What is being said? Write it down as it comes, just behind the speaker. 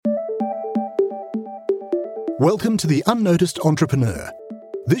Welcome to The Unnoticed Entrepreneur.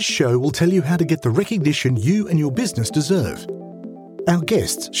 This show will tell you how to get the recognition you and your business deserve. Our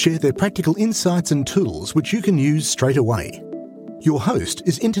guests share their practical insights and tools which you can use straight away. Your host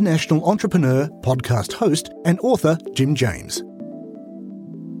is international entrepreneur, podcast host, and author Jim James.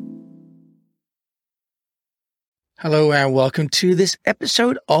 Hello and welcome to this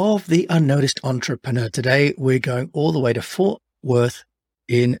episode of The Unnoticed Entrepreneur. Today, we're going all the way to Fort Worth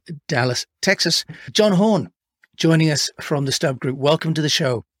in Dallas, Texas. John Horn joining us from the Stub Group. Welcome to the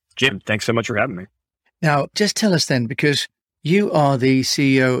show. Jim, thanks so much for having me. Now, just tell us then, because you are the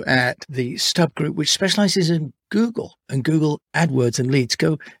CEO at the Stub Group, which specializes in Google and Google AdWords and leads.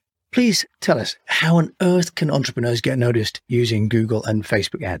 Please tell us, how on earth can entrepreneurs get noticed using Google and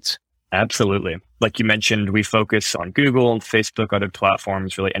Facebook ads? Absolutely. Like you mentioned, we focus on Google and Facebook, other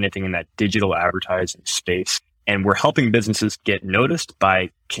platforms, really anything in that digital advertising space. And we're helping businesses get noticed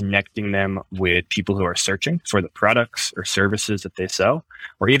by connecting them with people who are searching for the products or services that they sell,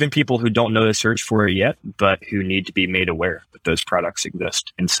 or even people who don't know to search for it yet, but who need to be made aware that those products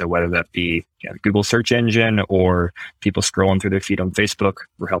exist. And so whether that be Google search engine or people scrolling through their feed on Facebook,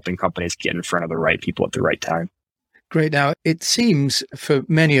 we're helping companies get in front of the right people at the right time. Great. Now, it seems for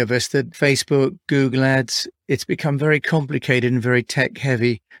many of us that Facebook, Google Ads, it's become very complicated and very tech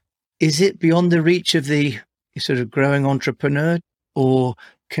heavy. Is it beyond the reach of the sort of growing entrepreneur, or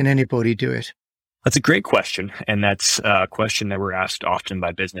can anybody do it? That's a great question. And that's a question that we're asked often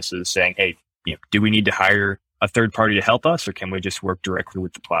by businesses saying, hey, do we need to hire a third party to help us, or can we just work directly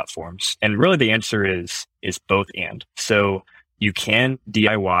with the platforms? And really the answer is both and. So you can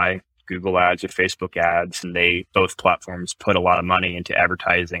DIY Google ads or Facebook ads, and both platforms put a lot of money into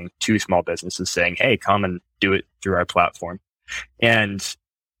advertising to small businesses saying, hey, come and do it through our platform. And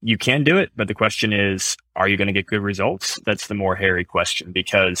you can do it, but the question is, are you going to get good results? That's the more hairy question,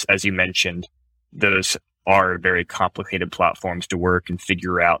 because as you mentioned, those are very complicated platforms to work and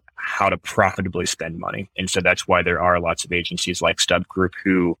figure out how to profitably spend money. And so that's why there are lots of agencies like Stub Group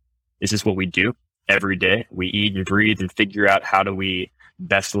who, this is what we do every day. We eat and breathe and figure out how do we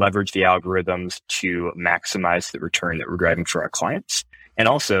best leverage the algorithms to maximize the return that we're driving for our clients, and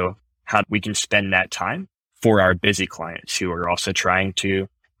also how we can spend that time for our busy clients who are also trying to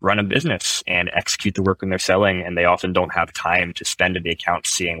run a business and execute the work when they're selling, and they often don't have time to spend in the account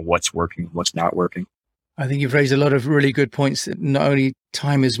seeing what's working, what's not working. I think you've raised a lot of really good points that not only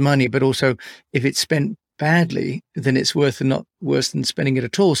time is money, but also if it's spent badly, then it's not worse than spending it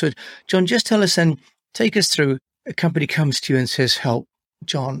at all. So John, just tell us and take us through, a company comes to you and says, help,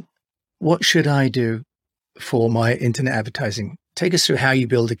 John, what should I do for my internet advertising? Take us through how you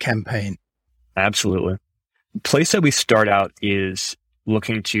build a campaign. Absolutely. The place that we start out is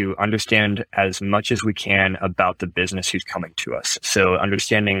looking to understand as much as we can about the business who's coming to us. So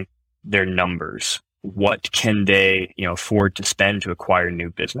understanding their numbers. What can they, afford to spend to acquire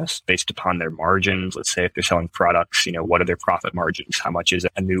new business based upon their margins? Let's say if they're selling products, what are their profit margins? How much is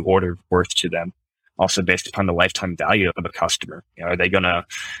a new order worth to them? Also based upon the lifetime value of a customer. Are they going to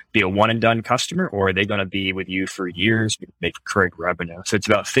be a one and done customer, or are they going to be with you for years, make recurring revenue? So it's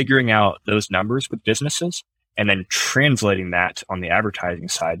about figuring out those numbers with businesses and then translating that on the advertising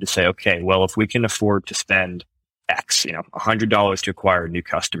side to say, okay, well, if we can afford to spend X, $100 to acquire a new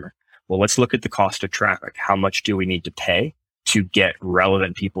customer, well, let's look at the cost of traffic. How much do we need to pay to get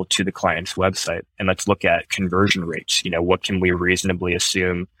relevant people to the client's website? And let's look at conversion rates. What can we reasonably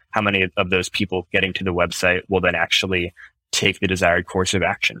assume? How many of those people getting to the website will then actually take the desired course of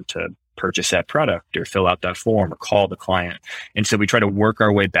action to purchase that product or fill out that form or call the client? And so we try to work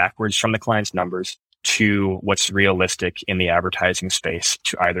our way backwards from the client's numbers to what's realistic in the advertising space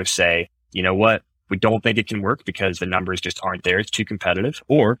to either say, what, we don't think it can work because the numbers just aren't there. It's too competitive.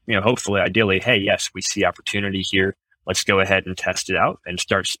 Or, hopefully, ideally, hey, yes, we see opportunity here. Let's go ahead and test it out and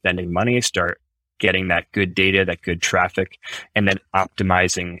start spending money, start getting that good data, that good traffic, and then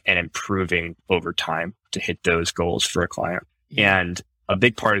optimizing and improving over time to hit those goals for a client. And a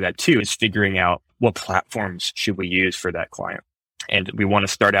big part of that too is figuring out what platforms should we use for that client. And we want to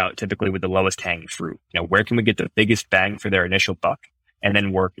start out typically with the lowest hanging fruit. Where can we get the biggest bang for their initial buck, and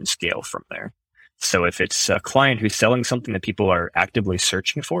then work and scale from there. So if it's a client who's selling something that people are actively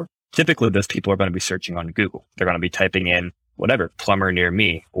searching for, typically those people are going to be searching on Google. They're going to be typing in whatever, plumber near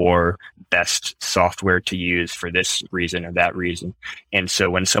me, or best software to use for this reason or that reason. And so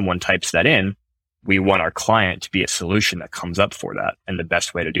when someone types that in, we want our client to be a solution that comes up for that. And the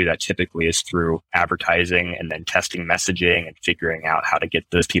best way to do that typically is through advertising and then testing messaging and figuring out how to get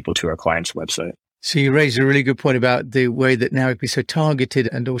those people to our client's website. So you raised a really good point about the way that now it can be so targeted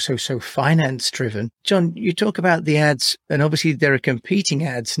and also so finance driven. John, you talk about the ads, and obviously there are competing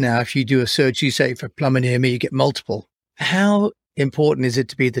ads now. If you do a search, you say for plumber near me, you get multiple. How important is it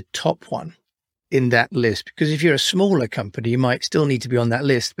to be the top one in that list? Because if you're a smaller company, you might still need to be on that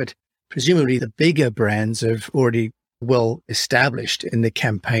list, but presumably the bigger brands have already well established in the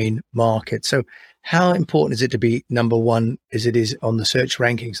campaign market. So how important is it to be number one as it is on the search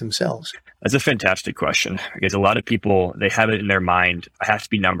rankings themselves? That's a fantastic question, because a lot of people, they have it in their mind, I have to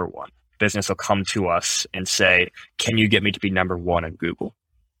be number one. Business will come to us and say, can you get me to be number one on Google?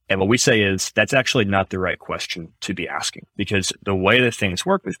 And what we say is that's actually not the right question to be asking, because the way that things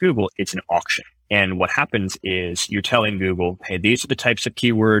work with Google, it's an auction. And what happens is you're telling Google, hey, these are the types of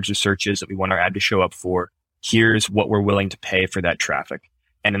keywords or searches that we want our ad to show up for. Here's what we're willing to pay for that traffic.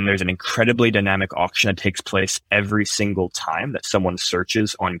 And then there's an incredibly dynamic auction that takes place every single time that someone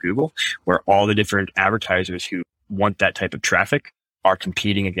searches on Google, where all the different advertisers who want that type of traffic are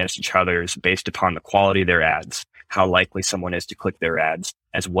competing against each other based upon the quality of their ads, how likely someone is to click their ads,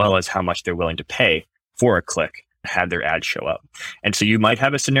 as well as how much they're willing to pay for a click to have their ad show up. And so you might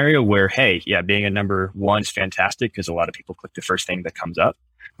have a scenario where, hey, yeah, being a number one is fantastic because a lot of people click the first thing that comes up.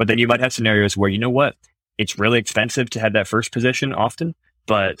 But then you might have scenarios where, you know what, it's really expensive to have that first position often,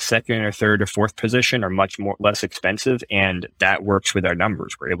 but second or third or fourth position are much less expensive. And that works with our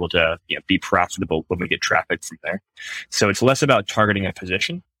numbers. We're able to be profitable when we get traffic from there. So it's less about targeting a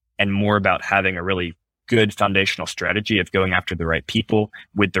position and more about having a really good foundational strategy of going after the right people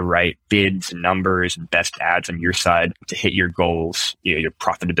with the right bids and numbers and best ads on your side to hit your goals, your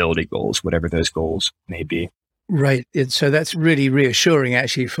profitability goals, whatever those goals may be. Right. And so that's really reassuring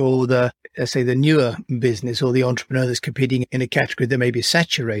actually for the, let's say, the newer business or the entrepreneur that's competing in a category that may be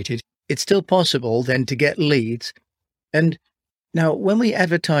saturated. It's still possible then to get leads. And now when we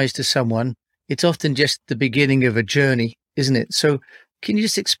advertise to someone, it's often just the beginning of a journey, isn't it? So can you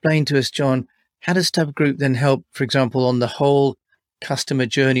just explain to us, John, how does Stub Group then help, for example, on the whole customer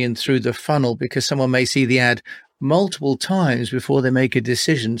journey and through the funnel? Because someone may see the ad multiple times before they make a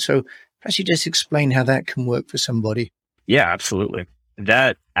decision. So perhaps you just explain how that can work for somebody. Yeah, absolutely.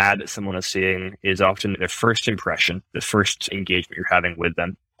 That ad that someone is seeing is often their first impression, the first engagement you're having with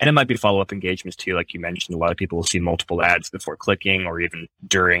them. And it might be follow-up engagements too. Like you mentioned, a lot of people will see multiple ads before clicking or even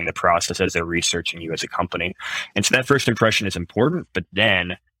during the process as they're researching you as a company. And so that first impression is important, but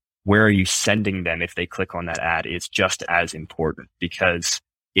then where are you sending them if they click on that ad is just as important, because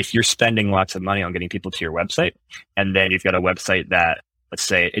if you're spending lots of money on getting people to your website and then you've got a website that, let's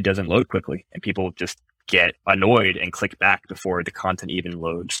say, it doesn't load quickly and people just get annoyed and click back before the content even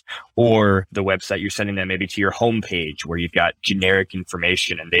loads, or the website you're sending them maybe to your homepage where you've got generic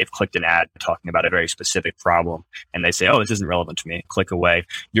information and they've clicked an ad talking about a very specific problem and they say, oh, this isn't relevant to me, click away,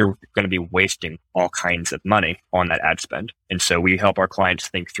 you're going to be wasting all kinds of money on that ad spend. And so we help our clients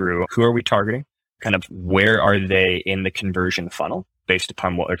think through, who are we targeting? Kind of where are they in the conversion funnel based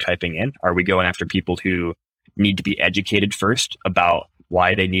upon what they're typing in? Are we going after people who need to be educated first about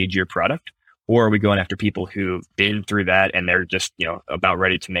why they need your product? Or are we going after people who've been through that and they're just, about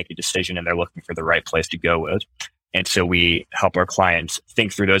ready to make a decision and they're looking for the right place to go with? And so we help our clients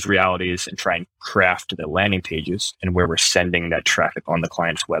think through those realities and try and craft the landing pages and where we're sending that traffic on the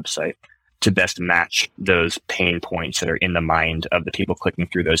client's website to best match those pain points that are in the mind of the people clicking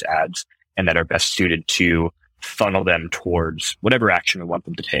through those ads and that are best suited to funnel them towards whatever action we want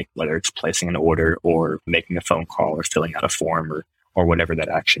them to take, whether it's placing an order or making a phone call or filling out a form or whatever that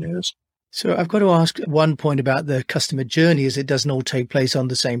action is. So I've got to ask one point about the customer journey, as it doesn't all take place on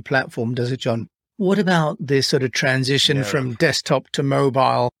the same platform, does it, John? What about this sort of transition from desktop to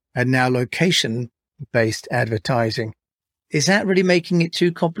mobile and now location-based advertising? Is that really making it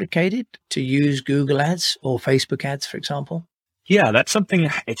too complicated to use Google ads or Facebook ads, for example? Yeah, that's something,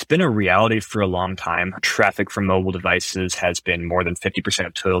 it's been a reality for a long time. Traffic from mobile devices has been more than 50%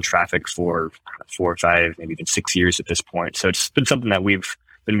 of total traffic for 4 or 5, maybe even 6 years at this point. So it's been something that we've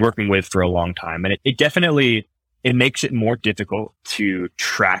been working with for a long time. And it definitely, it makes it more difficult to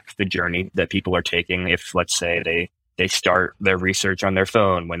track the journey that people are taking. If, let's say, they start their research on their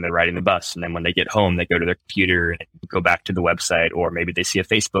phone when they're riding the bus, and then when they get home, they go to their computer and go back to the website, or maybe they see a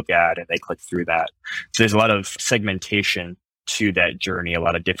Facebook ad and they click through that. So there's a lot of segmentation to that journey, a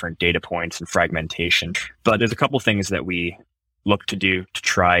lot of different data points and fragmentation. But there's a couple things that we look to do to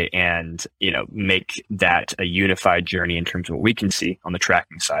try and, make that a unified journey in terms of what we can see on the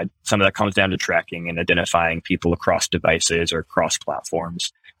tracking side. Some of that comes down to tracking and identifying people across devices or across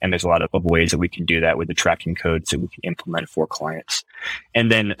platforms. And there's a lot of ways that we can do that with the tracking codes that we can implement for clients.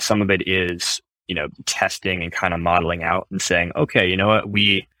 And then some of it is, testing and kind of modeling out and saying, okay, you know what,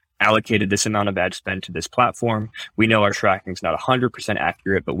 we allocated this amount of ad spend to this platform. We know our tracking is not 100%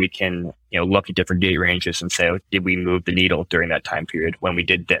 accurate, but we can, look at different date ranges and say, oh, did we move the needle during that time period when we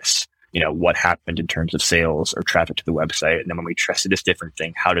did this? What happened in terms of sales or traffic to the website? And then when we tested this different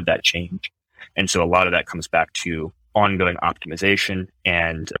thing, how did that change? And so a lot of that comes back to ongoing optimization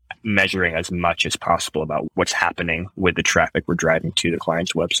and measuring as much as possible about what's happening with the traffic we're driving to the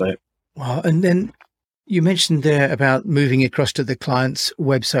client's website. Wow. And then you mentioned there about moving across to the client's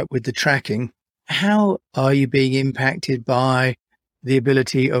website with the tracking. How are you being impacted by the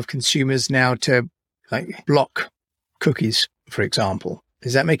ability of consumers now to block cookies, for example?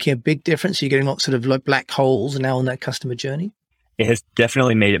 Is that making a big difference? Are you getting lots of black holes now on that customer journey? It has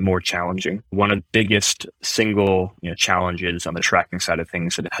definitely made it more challenging. One of the biggest single challenges on the tracking side of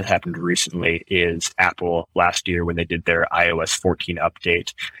things that has happened recently is Apple last year when they did their iOS 14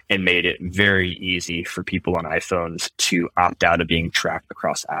 update and made it very easy for people on iPhones to opt out of being tracked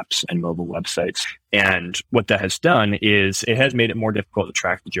across apps and mobile websites. And what that has done is it has made it more difficult to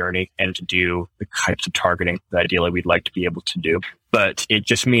track the journey and to do the types of targeting that ideally we'd like to be able to do. But it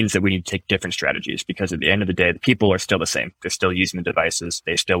just means that we need to take different strategies because at the end of the day, the people are still the same. They're still using the devices.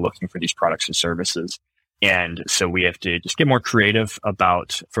 They're still looking for these products and services. And so we have to just get more creative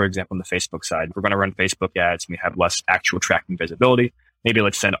about, for example, on the Facebook side, we're going to run Facebook ads and we have less actual tracking visibility. Maybe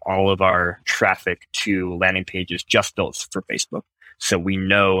let's send all of our traffic to landing pages just built for Facebook. So we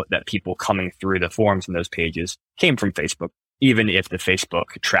know that people coming through the forms in those pages came from Facebook, even if the Facebook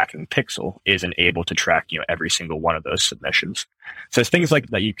tracking pixel isn't able to track, every single one of those submissions. So it's things like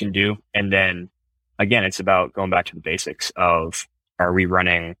that you can do. And then again, it's about going back to the basics of, are we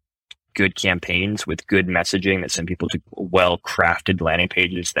running good campaigns with good messaging that send people to well-crafted landing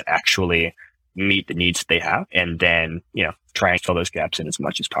pages that actually meet the needs that they have? And then, try and fill those gaps in as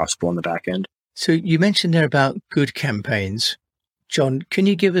much as possible on the back end. So you mentioned there about good campaigns. John, can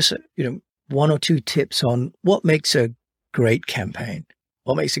you give us, one or two tips on what makes a great campaign?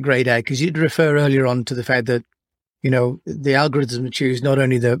 What makes a great ad? Because you'd refer earlier on to the fact that, the algorithm choose not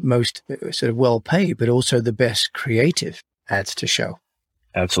only the most sort of well paid, but also the best creative ads to show.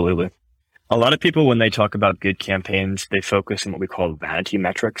 Absolutely. A lot of people, when they talk about good campaigns, they focus on what we call vanity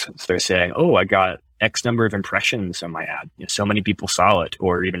metrics. So they're saying, oh, I got X number of impressions on my ad. So many people saw it,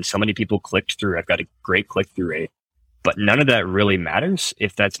 or even so many people clicked through. I've got a great click-through rate. But none of that really matters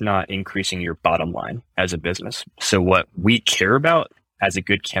if that's not increasing your bottom line as a business. So what we care about as a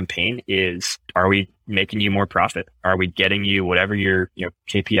good campaign is, are we making you more profit? Are we getting you whatever your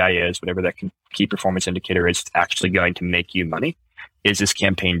KPI is, whatever that key performance indicator is, actually going to make you money? Is this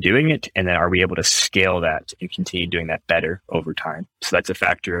campaign doing it? And then are we able to scale that and continue doing that better over time? So that's a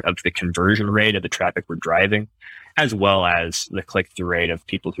factor of the conversion rate of the traffic we're driving, as well as the click-through rate of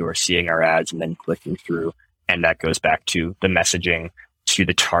people who are seeing our ads and then clicking through. And that goes back to the messaging, to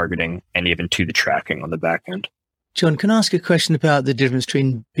the targeting, and even to the tracking on the back end. John, can I ask a question about the difference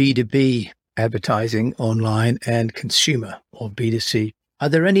between B2B advertising online and consumer or B2C? Are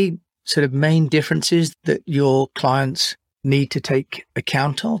there any sort of main differences that your clients need to take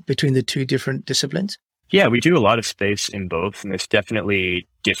account of between the two different disciplines? Yeah, we do a lot of space in both, and there's definitely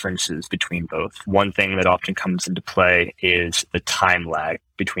differences between both. One thing that often comes into play is the time lag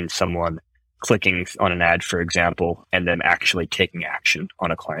between someone clicking on an ad, for example, and them actually taking action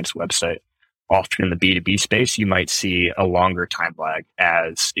on a client's website. Often in the B2B space, you might see a longer time lag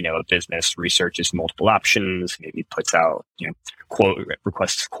as, a business researches multiple options, maybe puts out,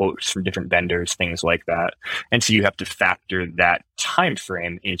 requests quotes from different vendors, things like that. And so you have to factor that time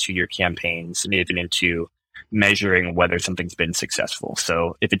frame into your campaigns and even into measuring whether something's been successful.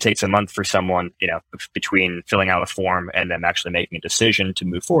 So if it takes a month for someone, between filling out a form and them actually making a decision to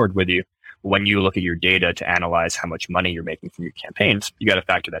move forward with you, when you look at your data to analyze how much money you're making from your campaigns, you got to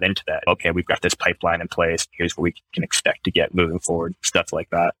factor that into that. Okay, we've got this pipeline in place. Here's what we can expect to get moving forward, stuff like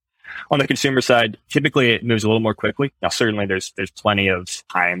that. On the consumer side, typically it moves a little more quickly. Now, certainly there's plenty of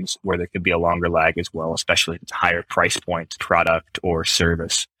times where there could be a longer lag as well, especially if it's a higher price point product or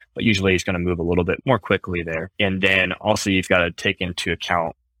service. But usually it's going to move a little bit more quickly there. And then also you've got to take into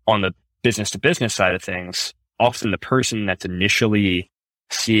account on the business to business side of things, often the person that's initially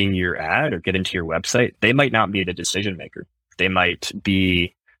seeing your ad or get into your website, they might not be the decision maker. They might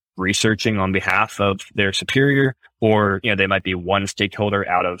be researching on behalf of their superior, or they might be one stakeholder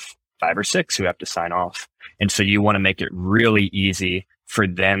out of 5 or 6 who have to sign off. And so you want to make it really easy for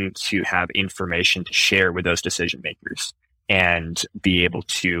them to have information to share with those decision makers and be able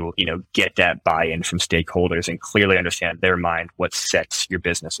to, get that buy-in from stakeholders and clearly understand their mind what sets your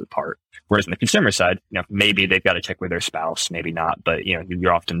business apart. Whereas on the consumer side, maybe they've got to check with their spouse, maybe not, but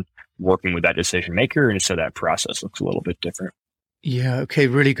you're often working with that decision maker, and so that process looks a little bit different. Yeah. Okay.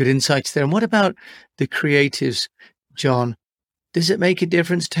 Really good insights there. And what about the creatives, John? Does it make a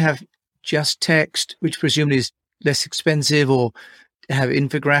difference to have just text, which presumably is less expensive, or have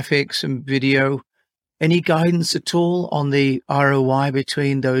infographics and video? Any guidance at all on the ROI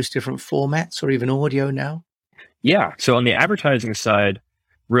between those different formats, or even audio now? Yeah. So on the advertising side,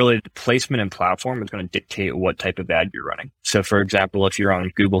 really the placement and platform is going to dictate what type of ad you're running. So for example, if you're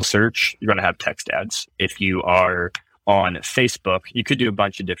on Google search, you're going to have text ads. If you are on Facebook, you could do a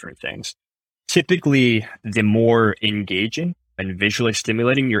bunch of different things. Typically, the more engaging and visually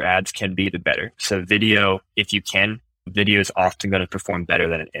stimulating your ads can be, the better. So video, if you can, video is often going to perform better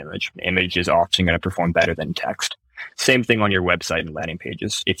than an image. An image is often going to perform better than text. Same thing on your website and landing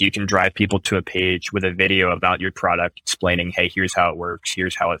pages. If you can drive people to a page with a video about your product explaining, hey, here's how it works,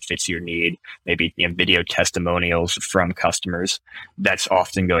 here's how it fits your need, maybe video testimonials from customers, that's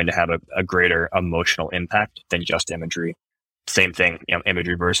often going to have a greater emotional impact than just imagery. Same thing,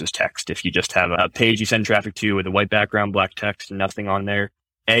 imagery versus text. If you just have a page you send traffic to with a white background, black text, and nothing on there,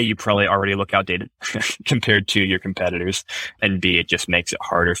 A, you probably already look outdated compared to your competitors. And B, it just makes it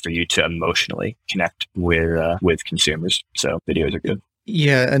harder for you to emotionally connect with consumers. So videos are good.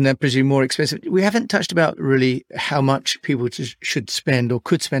 Yeah, and they're presumably more expensive. We haven't touched about really how much people should spend or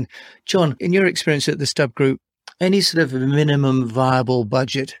could spend. John, in your experience at the Stub Group, any sort of minimum viable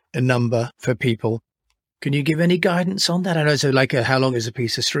budget, a number for people? Can you give any guidance on that? I know it's like a how long is a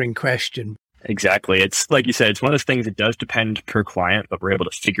piece of string question. Exactly. It's like you said, it's one of those things that does depend per client, but we're able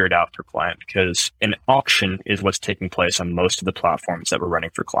to figure it out per client because an auction is what's taking place on most of the platforms that we're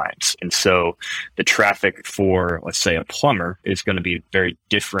running for clients. And so the traffic for, let's say, a plumber is going to be very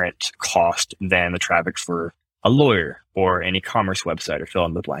different cost than the traffic for a lawyer or an e-commerce website or fill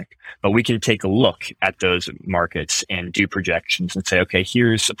in the blank. But we can take a look at those markets and do projections and say, okay,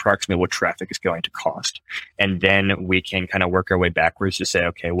 here's approximately what traffic is going to cost. And then we can kind of work our way backwards to say,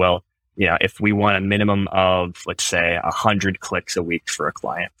 okay, well, if we want a minimum of, let's say, 100 clicks a week for a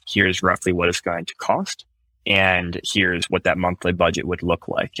client, here's roughly what it's going to cost. And here's what that monthly budget would look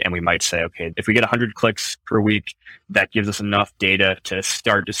like. And we might say, okay, if we get 100 clicks per week, that gives us enough data to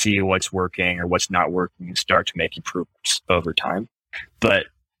start to see what's working or what's not working and start to make improvements over time. But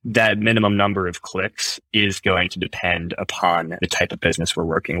that minimum number of clicks is going to depend upon the type of business we're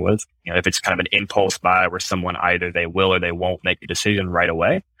working with. If it's kind of an impulse buy where someone either they will or they won't make a decision right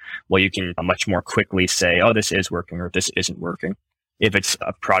away, well, you can much more quickly say, oh, this is working or this isn't working. If it's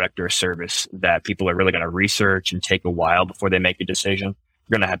a product or a service that people are really going to research and take a while before they make a decision,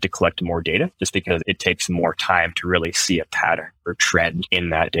 you're going to have to collect more data just because it takes more time to really see a pattern or trend in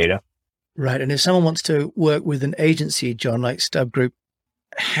that data. Right. And if someone wants to work with an agency, John, like Stub Group,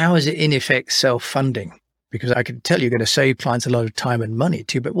 how is it in effect self-funding? Because I can tell you're going to save clients a lot of time and money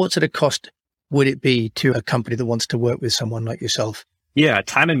too, but what sort of cost would it be to a company that wants to work with someone like yourself? Yeah,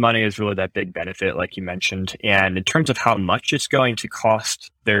 time and money is really that big benefit, like you mentioned. And in terms of how much it's going to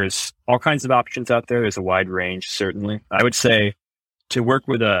cost, there's all kinds of options out there. There's a wide range, certainly. I would say to work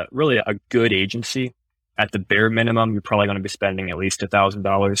with a good agency, at the bare minimum, you're probably going to be spending at least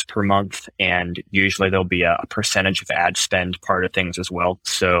 $1,000 per month. And usually there'll be a percentage of ad spend part of things as well.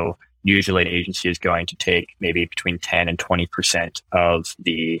 So usually an agency is going to take maybe between 10 and 20% of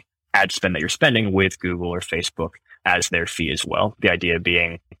the ad spend that you're spending with Google or Facebook as their fee as well. The idea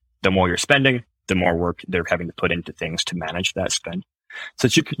being the more you're spending, the more work they're having to put into things to manage that spend. So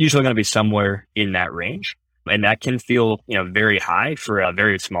it's usually going to be somewhere in that range. And that can feel, very high for a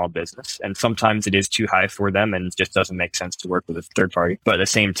very small business. And sometimes it is too high for them and it just doesn't make sense to work with a third party. But at the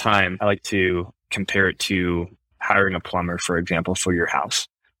same time, I like to compare it to hiring a plumber, for example, for your house.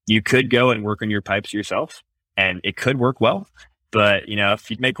 You could go and work on your pipes yourself and it could work well. But,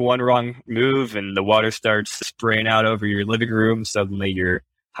 if you make one wrong move and the water starts spraying out over your living room, suddenly you're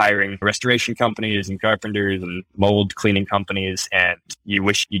hiring restoration companies and carpenters and mold cleaning companies, and you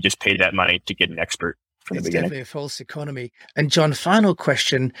wish you just paid that money to get an expert from the beginning. It's definitely a false economy. And John, final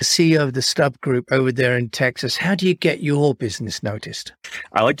question, CEO of the Stub Group over there in Texas, how do you get your business noticed?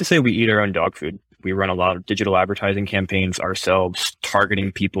 I like to say we eat our own dog food. We run a lot of digital advertising campaigns ourselves,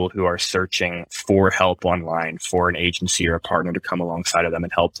 targeting people who are searching for help online for an agency or a partner to come alongside of them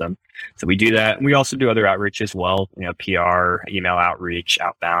and help them. So we do that. And we also do other outreach as well, PR, email outreach,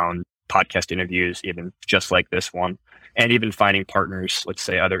 outbound, podcast interviews, even just like this one, and even finding partners, let's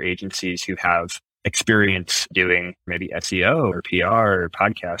say other agencies who have experience doing maybe SEO or PR or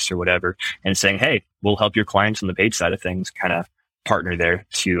podcasts or whatever, and saying, hey, we'll help your clients on the paid side of things, kind of partner there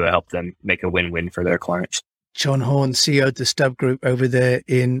to help them make a win-win for their clients. John Horn, CEO of the Stub Group over there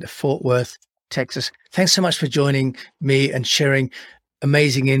in Fort Worth, Texas. Thanks so much for joining me and sharing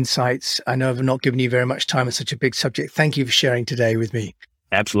amazing insights. I know I've not given you very much time on such a big subject. Thank you for sharing today with me.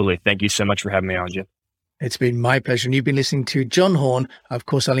 Absolutely. Thank you so much for having me on, Jim. It's been my pleasure. And you've been listening to John Horn. Of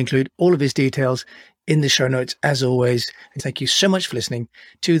course, I'll include all of his details in the show notes as always. And thank you so much for listening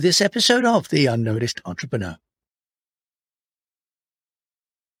to this episode of The Unnoticed Entrepreneur.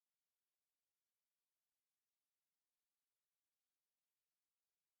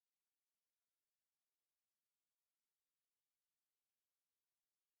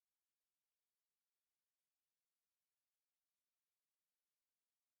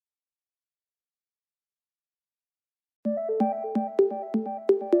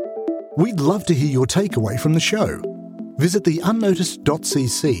 We'd love to hear your takeaway from the show. Visit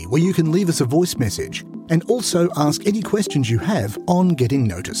theunnoticed.cc where you can leave us a voice message and also ask any questions you have on getting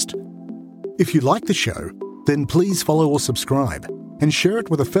noticed. If you like the show, then please follow or subscribe and share it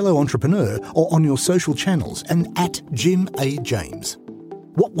with a fellow entrepreneur or on your social channels and at Jim A. James.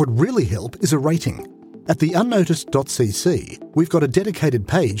 What would really help is a rating. At theunnoticed.cc, we've got a dedicated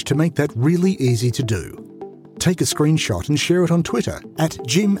page to make that really easy to do. Take a screenshot and share it on Twitter at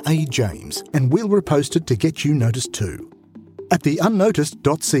Jim A. James, and we'll repost it to get you noticed too. At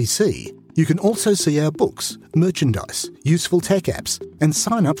theunnoticed.cc, you can also see our books, merchandise, useful tech apps, and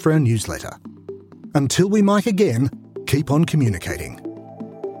sign up for our newsletter. Until we mic again, keep on communicating.